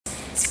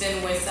He's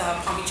been with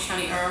Palm Beach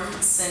County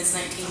since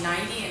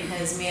 1990 and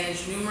has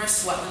managed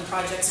numerous wetland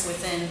projects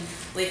within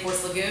Lake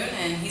Worth Lagoon,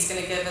 and he's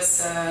going to give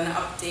us an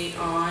update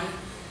on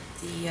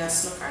the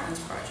Snook Islands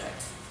project.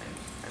 If I can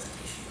get the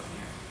presentation going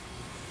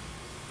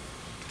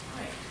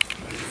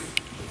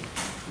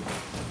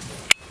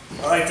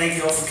here. All right, thank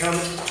you all for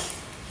coming.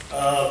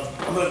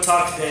 I'm going to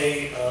talk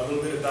today a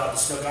little bit about the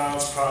Snook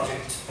Islands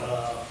project.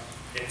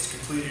 It was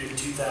completed in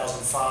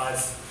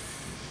 2005.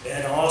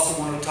 And I also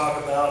want to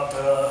talk about,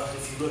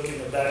 if you look in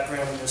the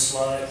background in this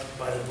slide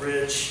by the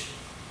bridge,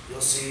 you'll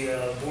see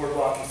a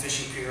boardwalk and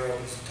fishing pier. I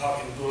was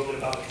talking a little bit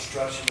about the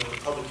construction of the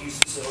public use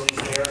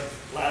facilities there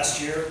last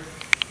year,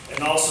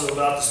 and also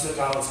about the Snook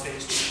Islands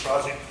Phase 2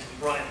 project in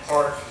Bryant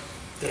Park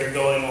that are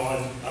going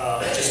on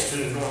just to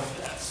the north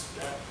of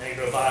that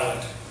Mangrove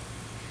Island.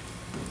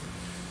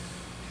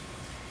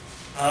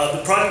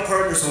 The project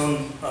partners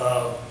on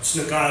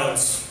Snook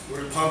Islands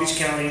were Palm Beach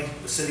County,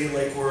 the City of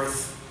Lake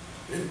Worth,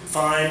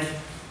 FIND,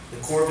 the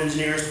Corps of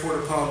Engineers, Port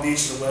of Palm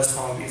Beach, and the West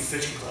Palm Beach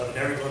Fishing Club, and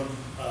everyone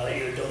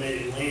either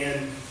donated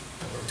land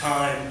or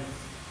time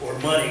or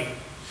money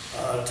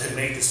to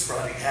make this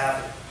project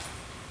happen.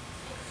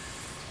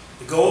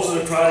 The goals of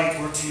the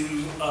project were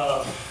to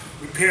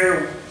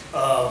repair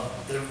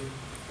the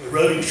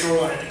eroding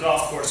shoreline at the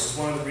golf course. Is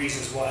one of the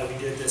reasons why we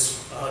did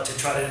this, to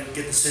try to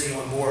get the city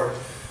on board.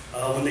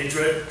 When they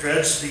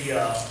dredged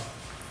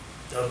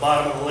the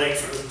bottom of the lake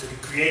to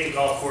create the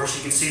golf course,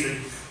 you can see that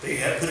they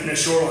had put in a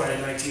shoreline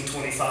in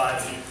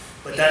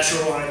 1925, but that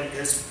shoreline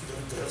the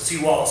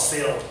seawall has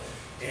failed,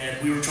 and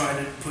we were trying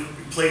to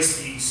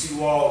replace the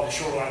seawall and the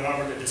shoreline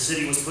armor that the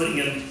city was putting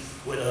in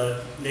with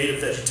native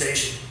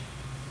vegetation.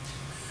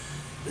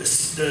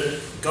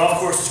 The golf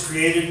course was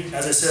created,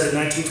 as I said, in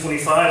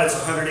 1925. It's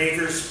 100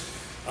 acres,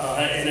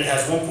 and it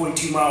has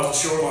 1.2 miles of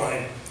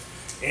shoreline.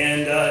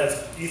 And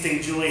if you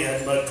think Julie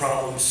had mud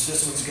problems,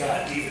 this one's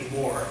got even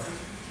more,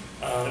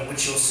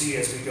 which you'll see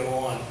as we go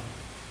on.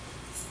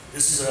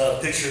 This is a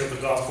picture of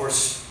the golf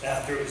course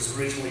after it was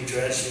originally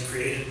dredged and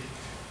created.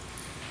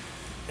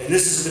 And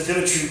this is the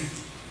bathymetry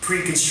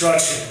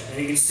pre-construction. And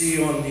you can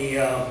see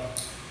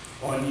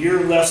on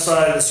your left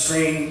side of the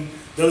screen,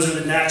 those are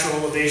the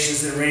natural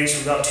elevations that range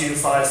from about 2 to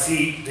 5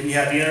 feet. Then you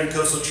have the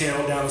intercoastal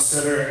channel down the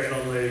center, and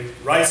on the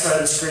right side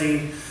of the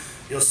screen,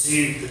 you'll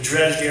see the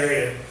dredged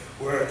area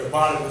where the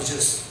bottom was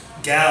just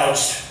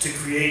gouged to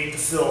create the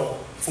fill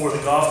for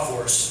the golf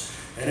course.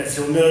 And if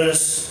you'll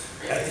notice,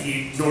 at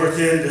the north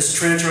end, this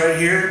trench right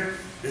here,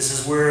 this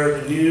is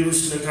where the new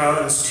Snook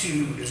Islands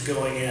 2 is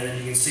going in, and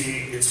you can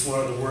see it's one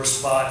of the worst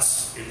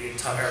spots in the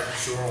entire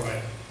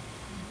shoreline.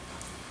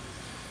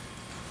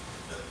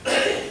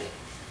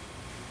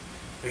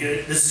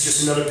 Okay, this is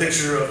just another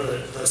picture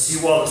of the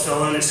seawall that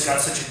fell in. It's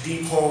got such a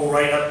deep hole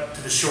right up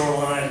to the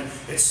shoreline.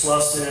 It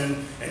sloughs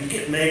in, and you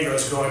get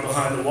mangroves growing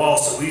behind the wall.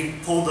 So we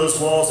pulled those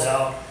walls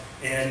out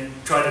and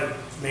tried to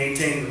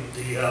maintain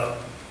the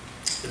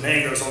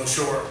mangroves on the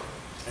shore.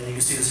 And you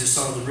can see this is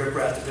some of the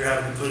riprap that they're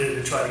having to put in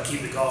to try to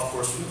keep the golf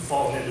course from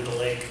falling into the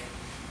lake.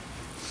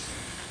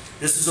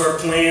 This is our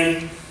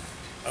plan.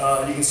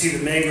 You can see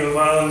the mangrove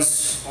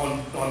islands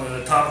on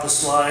the top of the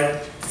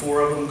slide,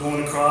 4 of them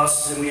going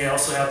across. Then we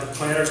also have the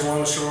planters along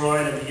the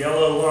shoreline and the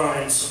yellow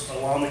lines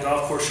along the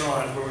golf course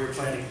shoreline where we were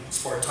planting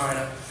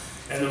Spartina.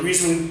 And the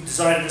reason we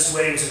designed it this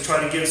way was to try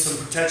to give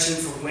some protection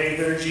from wave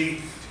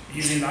energy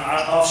using the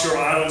offshore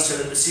islands so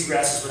that the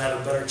seagrasses would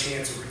have a better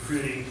chance of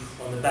recruiting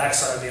on the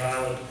backside of the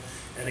island.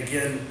 And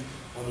again,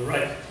 on the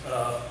right,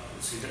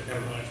 let's see, never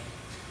mind.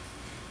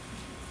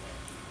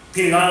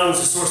 Peanut Island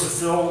was a source of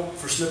fill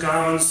for Snook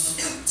Islands.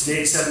 It's an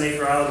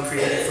 87-acre island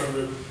created from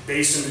the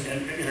basin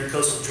and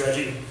intercoastal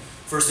dredging.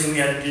 First thing we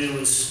had to do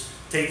was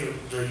take the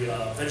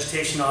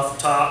vegetation off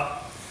the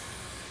top.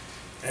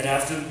 And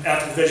after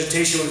the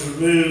vegetation was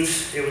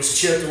removed, it was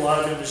chipped. A lot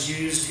of it was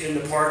used in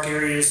the park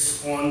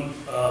areas on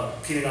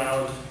Peanut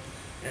Island,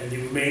 and the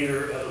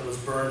remainder of it was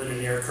burned in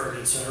an air current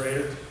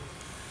incinerator.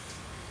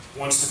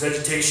 Once the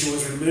vegetation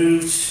was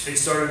removed, they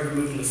started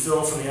removing the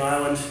fill from the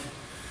island.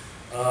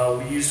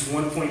 We used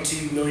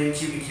 1.2 million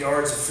cubic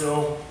yards of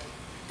fill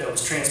that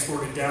was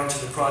transported down to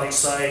the project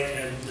site,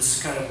 and this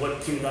is kind of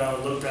what Peanut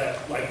Island looked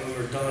at like when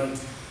we were done.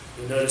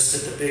 You'll notice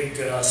that the big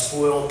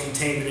spoil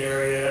containment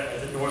area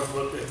at the north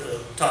look at the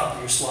top of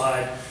your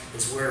slide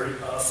is where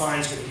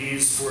FIND's going to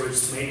use for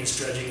its maintenance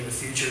dredging in the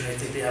future, and I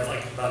think they have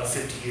like about a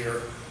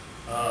 50-year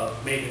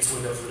maintenance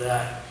window for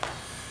that.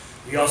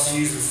 We also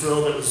used the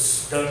fill that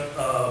was dug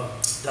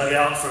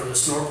out for the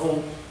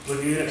snorkel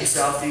lagoon at the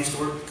southeast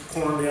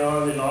corner of the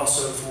island, and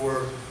also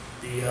for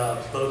the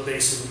boat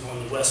basin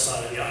on the west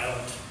side of the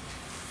island.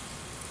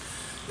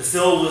 The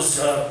fill was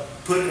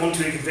put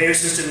onto a conveyor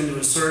system into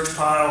a surge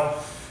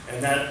pile,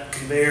 and that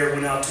conveyor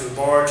went out to a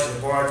barge, and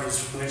the barge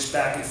was winched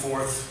back and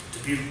forth to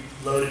be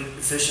loaded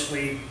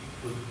efficiently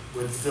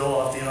with fill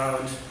off the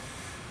island.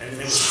 And then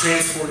it was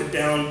transported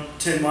down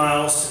 10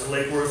 miles to the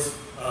Lake Worth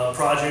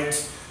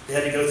project. They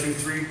had to go through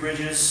 3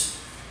 bridges.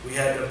 We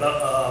had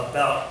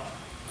about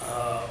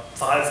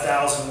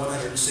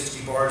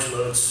 5,160 barge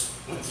loads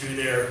went through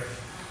there.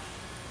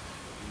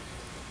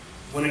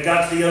 When it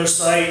got to the other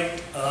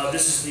site,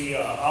 this is the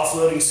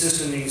offloading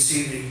system. You can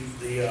see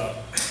the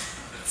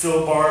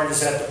fill barge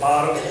is at the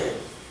bottom,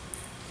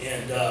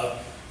 and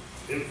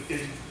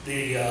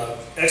the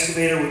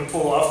excavator would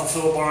pull off the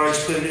fill barge,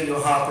 put it into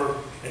a hopper,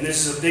 and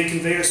this is a big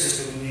conveyor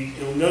system. And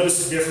you'll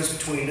notice the difference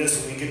between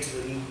this when we get to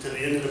the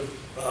end of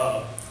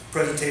the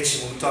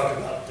presentation when we talk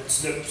about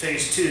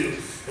phase 2.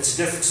 It's a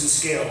difference in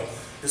scale.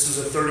 This was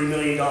a $30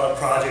 million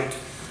project.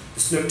 The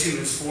Snook 2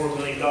 is $4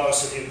 million,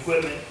 so the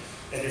equipment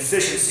and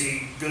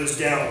efficiency goes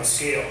down with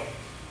scale.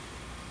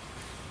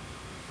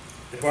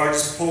 The barge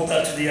is pulled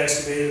up to the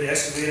excavator. The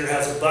excavator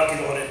has a bucket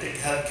on it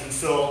that can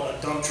fill a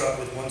dump truck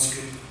with 1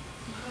 scoop.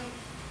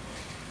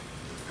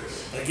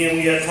 Again,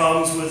 we had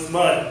problems with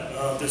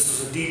mud. This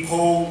was a deep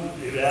hole.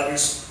 It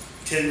averaged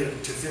 10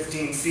 to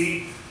 15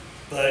 feet,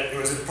 but there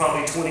was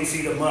probably 20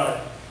 feet of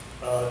mud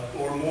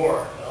or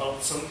more.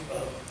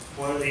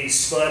 One of these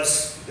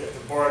spuds that the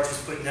barge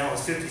was putting down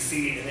was 50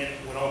 feet, and it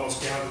went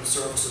almost down to the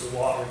surface of the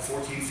water,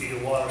 14 feet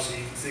of water, so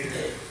you can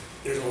figure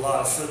there's a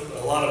lot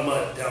of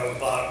mud down at the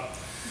bottom.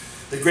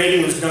 The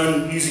grading was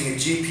done using a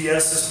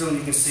GPS system.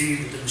 You can see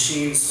that the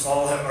machines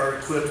all are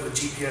equipped with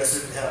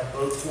GPS that have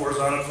both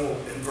horizontal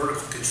and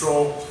vertical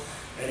control,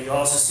 and you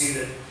also see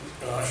that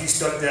he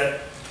stuck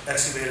that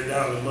excavator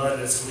down in the mud,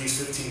 and it's at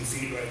least 15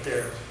 feet right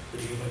there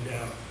that he went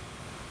down.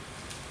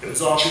 It was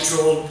all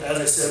controlled, as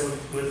I said,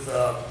 with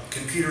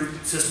computer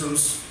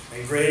systems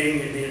and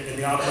grading, and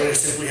the operator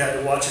simply had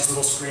to watch his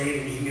little screen,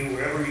 and he knew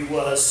wherever he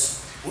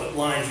was, what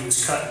line he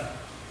was cutting.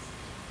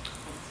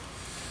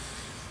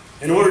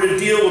 In order to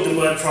deal with the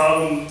mud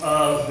problem,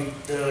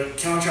 the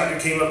contractor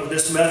came up with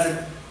this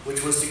method,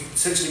 which was to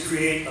essentially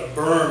create a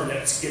berm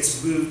that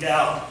gets moved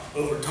out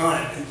over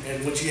time.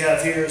 And what you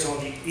have here is on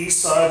the east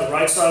side, the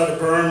right side of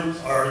the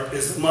berm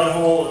is the mud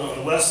hole, and on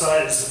the west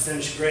side is the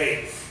finished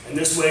grade. And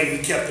this way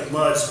he kept the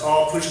muds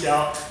all pushed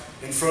out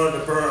in front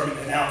of the berm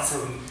and out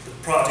from the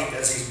project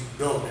as he's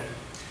building it.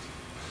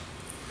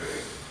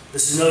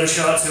 This is another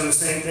shot doing the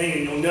same thing,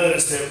 and you'll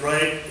notice that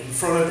right in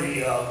front of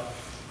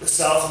the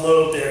south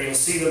lobe there, you'll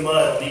see the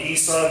mud on the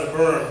east side of the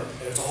berm.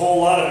 There's a whole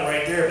lot of it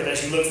right there, but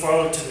as you look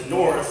farther to the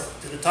north,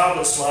 to the top of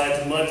the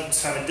slide, the mud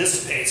kind of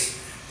dissipates.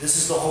 This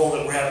is the hole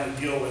that we're having to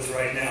deal with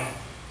right now.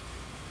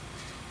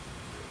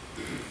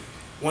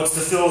 Once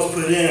the fill was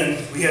put in,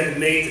 we had to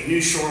make the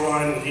new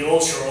shoreline with the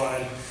old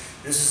shoreline.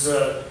 This is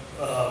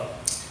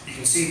you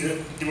can see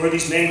where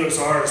these mangroves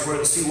are is where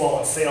the seawall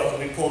had failed,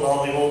 and we pulled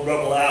all the old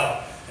rubble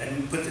out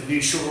and put the new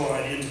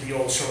shoreline into the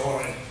old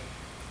shoreline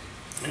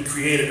and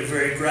created a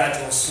very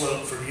gradual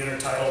slope for the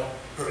intertidal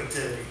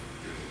productivity.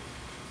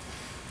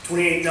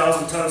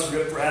 28,000 tons of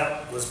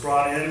riprap was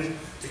brought in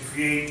to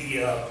create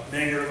the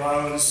mangrove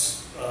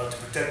islands, to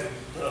protect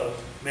the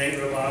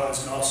mangrove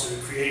islands, and also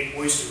to create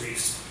oyster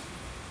reefs.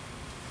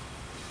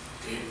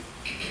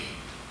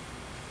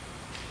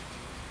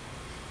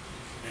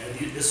 And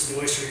this is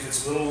the oyster reef.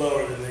 It's a little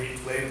lower than the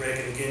wave break,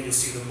 and again you'll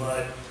see the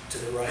mud to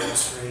the right of the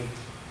screen.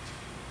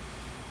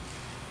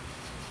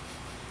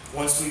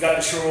 Once we got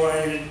the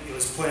shoreline, it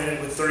was planted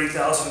with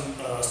 30,000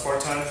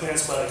 Spartina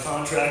plants by the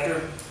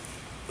contractor,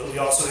 but we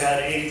also had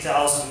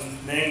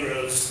 80,000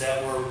 mangroves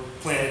that were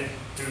planted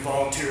through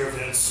volunteer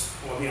events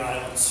on the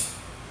islands.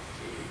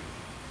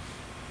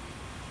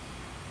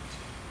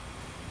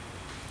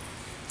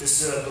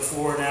 This is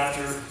before and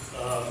after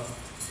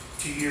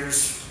 2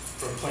 years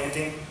from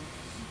planting.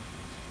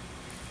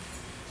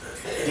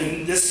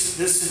 And this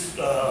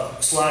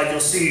slide, you'll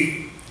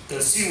see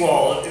the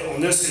seawall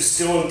on this is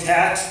still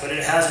intact, but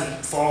it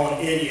hasn't fallen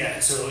in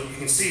yet. So you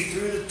can see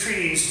through the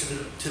trees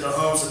to the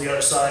homes on the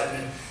other side.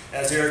 And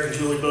as Eric and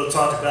Julie both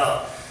talked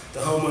about, the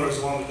homeowners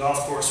along the golf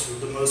course were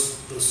the most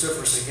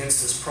vociferous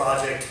against this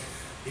project,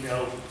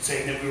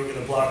 saying that we were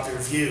going to block their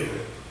view.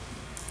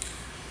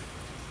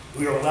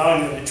 We were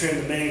allowing them to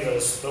trim the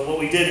mangroves, but what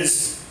we did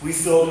is we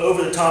filled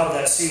over the top of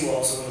that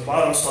seawall. So on the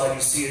bottom slide,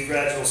 you see a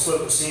gradual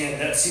slope of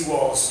sand. That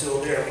seawall is still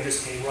there. We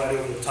just came right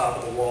over the top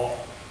of the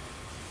wall.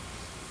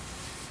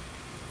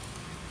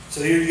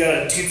 So here you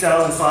got a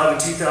 2005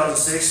 and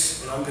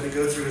 2006, and I'm going to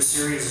go through a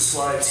series of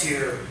slides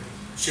here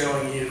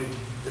showing you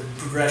the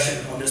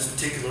progression on this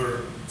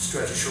particular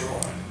stretch of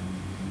shoreline.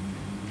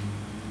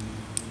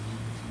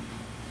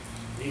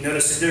 You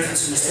notice the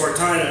difference in the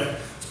Spartina.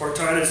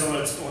 Spartina is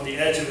on the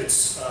edge of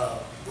its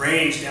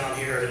range down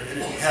here, and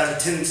it has a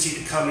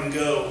tendency to come and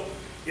go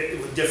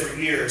with different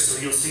years,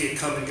 so you'll see it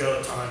come and go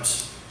at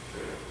times.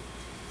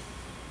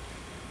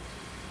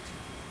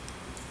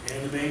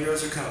 And the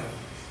mangroves are coming.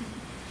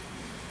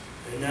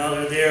 And now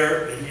they're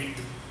there, and the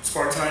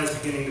Spartina is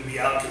beginning to be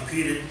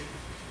out-competed,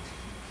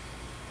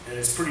 and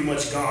it's pretty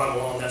much gone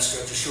along that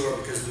stretch of shore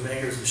because the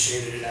mangroves have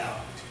shaded it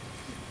out.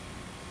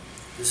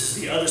 This is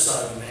the other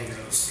side of the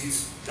mangroves.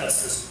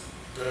 That's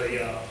the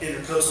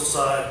intercoastal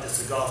side, that's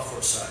the golf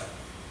course side.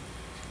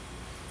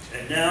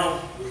 And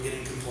now we're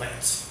getting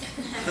complaints.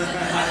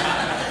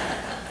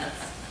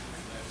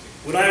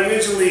 When I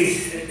originally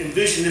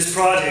envisioned this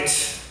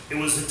project, it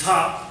was the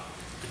top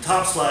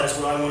slide is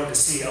what I wanted to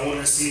see. I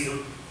wanted to see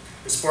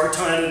is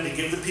Spartina to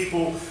give the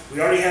people, we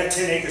already had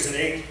 10 acres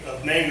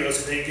of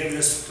mangroves that they'd given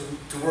us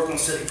to work on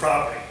city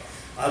property.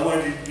 I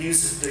wanted to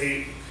use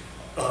the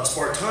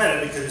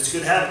Spartina because it's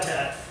good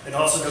habitat and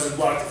also doesn't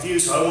block the view,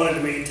 so I wanted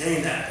to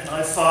maintain that. And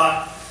I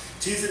fought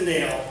tooth and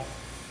nail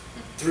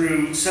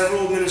through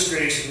several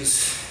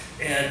administrations,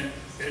 and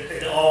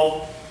it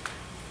all,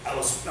 I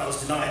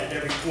was denied at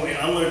every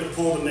point. I wanted to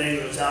pull the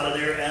mangroves out of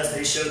there as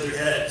they showed their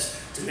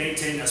heads to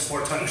maintain that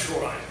Spartina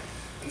shoreline.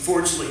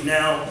 Unfortunately,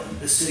 now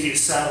the city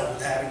is saddled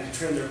with having to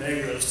trim their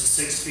mangroves to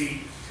 6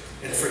 feet,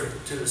 and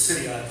to the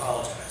city, I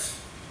apologize.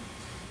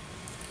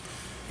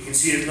 You can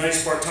see a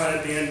nice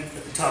Spartina band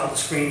at the top of the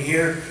screen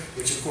here,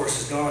 which of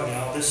course is gone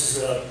now. This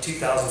is a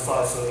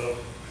 2005 photo,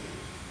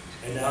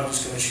 and now I'm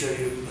just going to show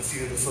you a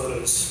few of the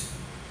photos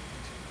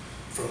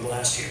from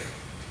last year.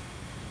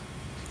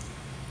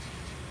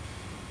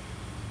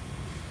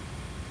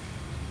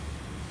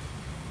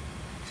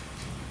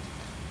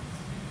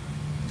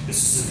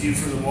 This is a view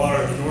from the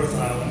water of the North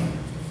Island.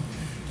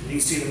 And you can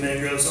see the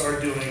mangroves are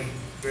doing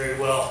very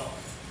well.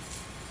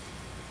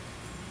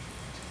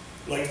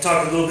 I'd like to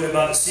talk a little bit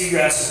about the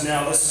seagrasses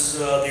now. This is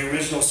the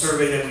original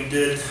survey that we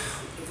did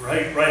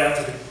right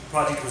after the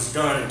project was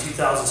done in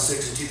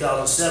 2006 and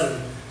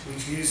 2007. We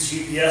used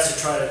GPS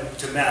to try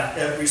to map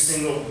every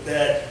single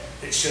bed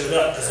that showed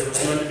up because there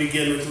was none to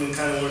begin with. We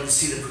kind of wanted to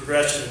see the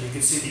progression. And you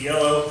can see the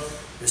yellow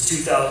is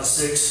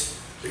 2006,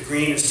 the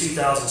green is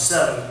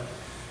 2007.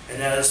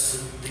 And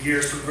as the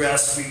years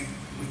progressed, we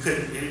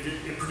couldn't,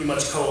 it pretty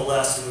much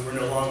coalesced, and we were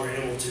no longer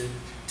able to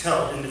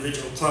tell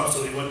individual clumps.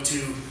 So we went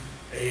to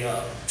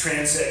a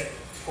transect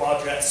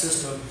quadrat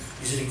system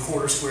using a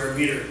quarter square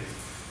meter.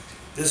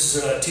 This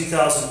is a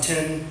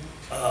 2010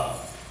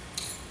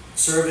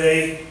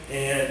 survey,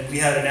 and we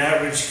had an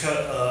average,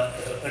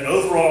 an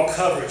overall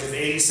coverage of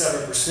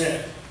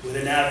 87% with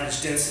an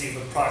average density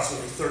of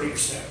approximately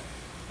 30%.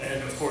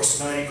 And of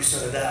course,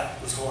 90% of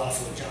that was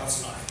Halafel and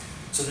Johnsonite.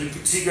 So the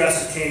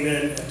seagrasses came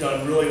in and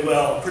done really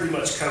well, and pretty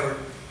much covered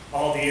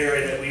all the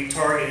area that we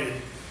targeted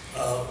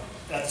at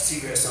the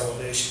seagrass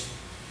elevation.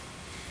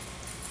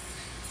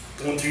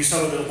 Going through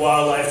some of the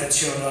wildlife that's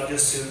shown up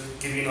just to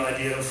give you an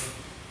idea of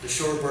the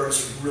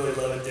shorebirds who really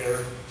love it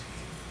there.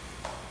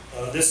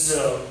 This is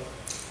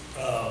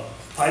a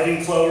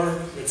piping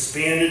plover that's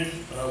banded.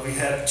 We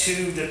have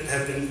 2 that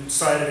have been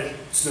sighted at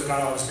Snook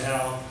Islands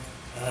now.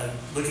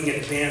 Looking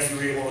at the bands, we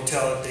were able to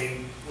tell that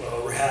they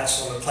were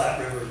hatched on the Platte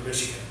River in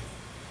Michigan.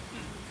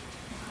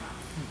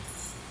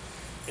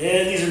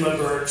 And these are my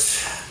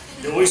birds,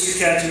 the oyster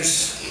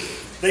catchers.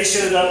 They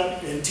showed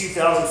up in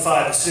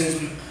 2005 as soon as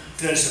we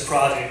finished the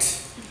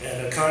project.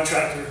 And a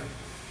contractor,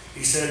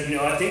 he said, you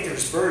know, I think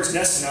there's birds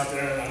nesting out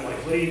there. And I'm like,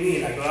 what do you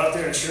mean? I go out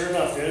there, and sure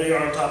enough, there they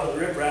are on top of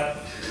the riprap.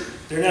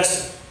 They're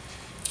nesting.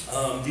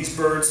 These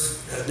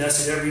birds have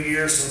nested every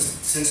year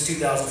since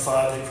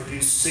 2005. They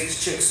produced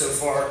 6 chicks so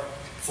far,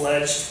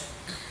 fledged,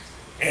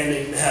 and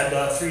they've had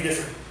 3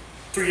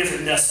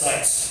 different nest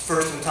sites.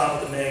 First on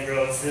top of the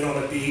mangrove, then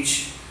on the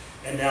beach,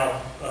 and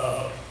now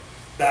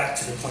back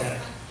to the planet.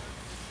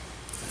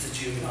 It's a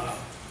juvenile.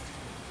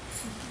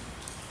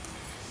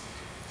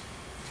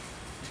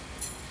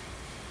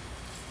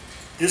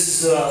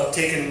 This is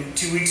taken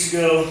 2 weeks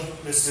ago.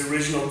 This is the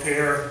original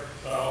pair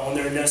on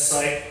their nest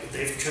site that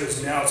they've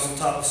chosen now. It's on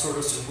top of sort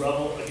of some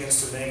rubble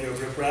against the mangrove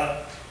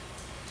riprap.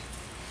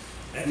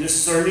 And this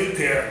is our new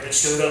pair that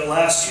showed up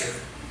last year.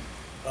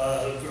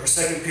 Our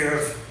second pair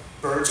of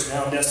birds are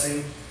now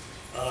nesting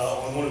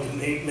on one of the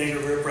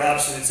mangrove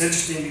ripraps, and it's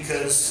interesting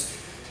because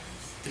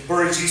the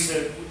birds used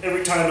to,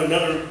 every time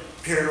another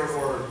pair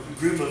or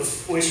group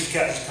of oyster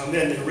catchers come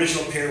in, the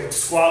original pair would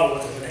squabble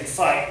with them and they'd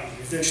fight, and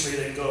eventually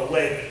they'd go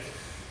away. But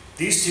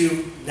these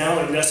 2 now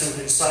are nesting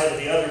within sight of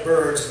the other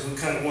birds, and we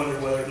kind of wonder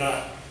whether or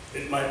not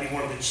it might be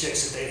one of the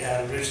chicks that they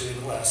had originally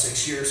in the last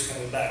 6 years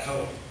coming back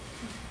home.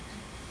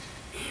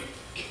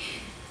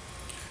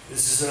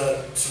 This is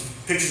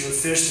some pictures of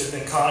fish that have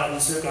been caught in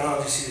the Snook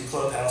Islands. You see the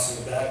clubhouse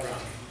in the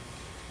background.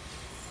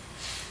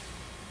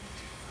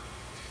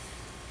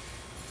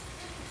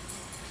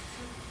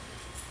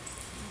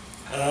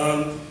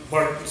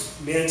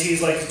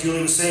 Manatees, like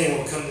Julie was saying,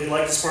 will come. They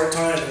like the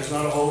Spartina. There's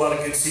not a whole lot of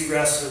good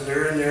seagrass, so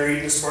they're in there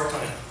eating the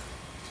Spartina.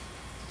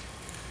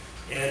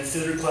 And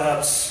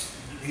thitherclaps,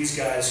 these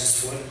guys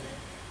just went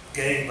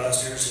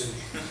gangbusters, and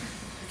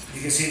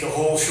you can see the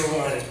whole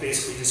shoreline is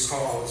basically just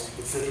crawling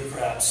with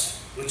thitherclaps,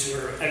 which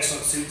are an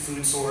excellent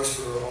food source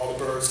for all the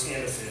birds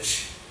and the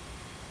fish.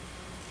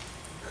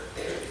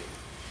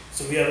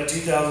 So we have a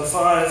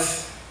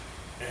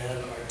 2005 and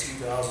our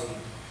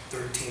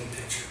 2013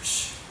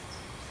 pictures.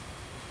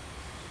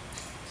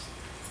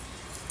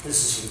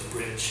 This is from the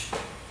bridge.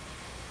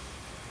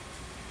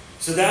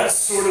 So that's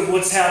sort of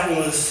what's happened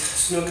with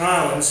Snook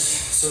Islands.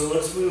 So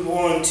let's move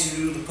on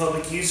to the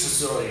public use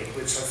facility,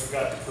 which I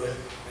forgot to put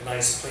a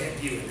nice plant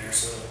view in there,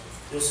 so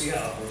you'll see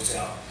how it works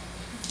out.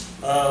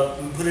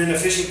 We put in a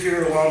fishing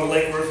pier along the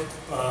Lake Worth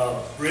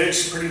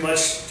Bridge, pretty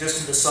much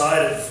just to the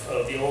side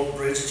of the old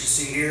bridge that you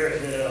see here,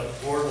 and then a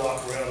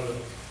boardwalk around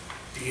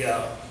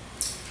the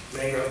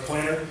mangrove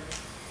planter.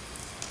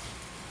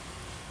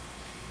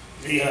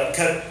 We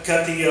cut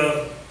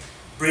the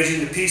bridge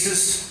into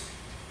pieces,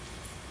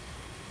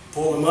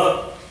 pulled them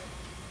up,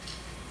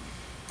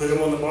 put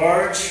them on the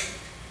barge,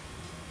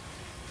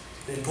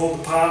 then pulled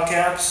the pile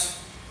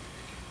caps,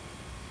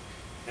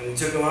 and we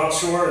took them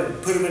outshore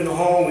and put them in the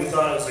hole. We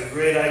thought it was a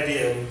great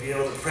idea. We'd be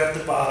able to prep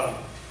the bottom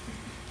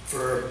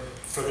for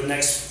the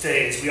next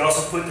phase. We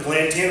also put the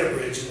Lantana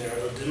Bridge in there.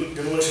 The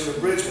demolition of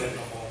the bridge went in the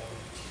hole.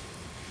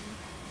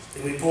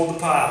 Then we pulled the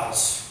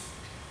piles.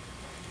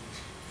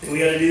 Then we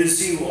had to do the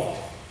seawall.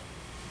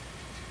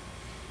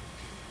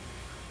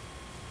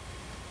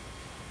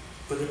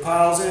 Put the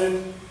piles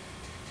in,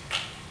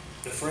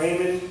 the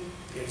framing,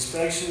 the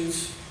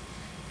inspections,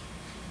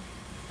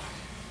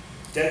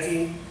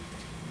 decking,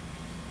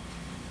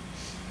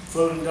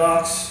 floating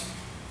docks,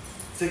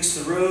 fix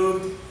the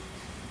road,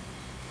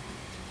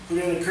 put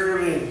in the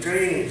curbing,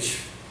 drainage.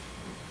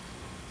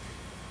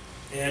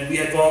 And we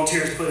had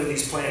volunteers put in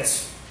these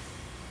plants.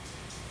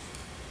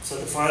 So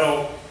the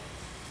final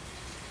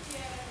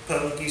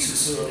public use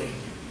facility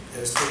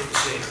has taken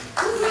shape.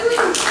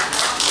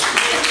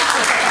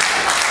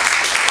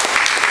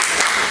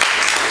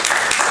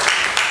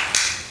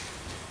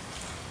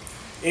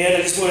 And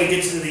I just want to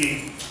get to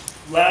the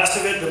last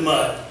of it, the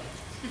mud.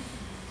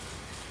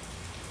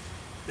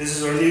 This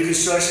is our new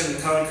construction.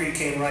 The concrete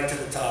came right to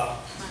the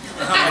top.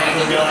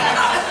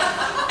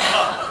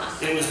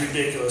 It was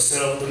ridiculous.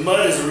 So the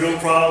mud is a real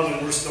problem,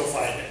 and we're still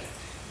fighting it.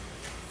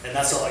 And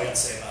that's all I got to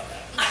say about that.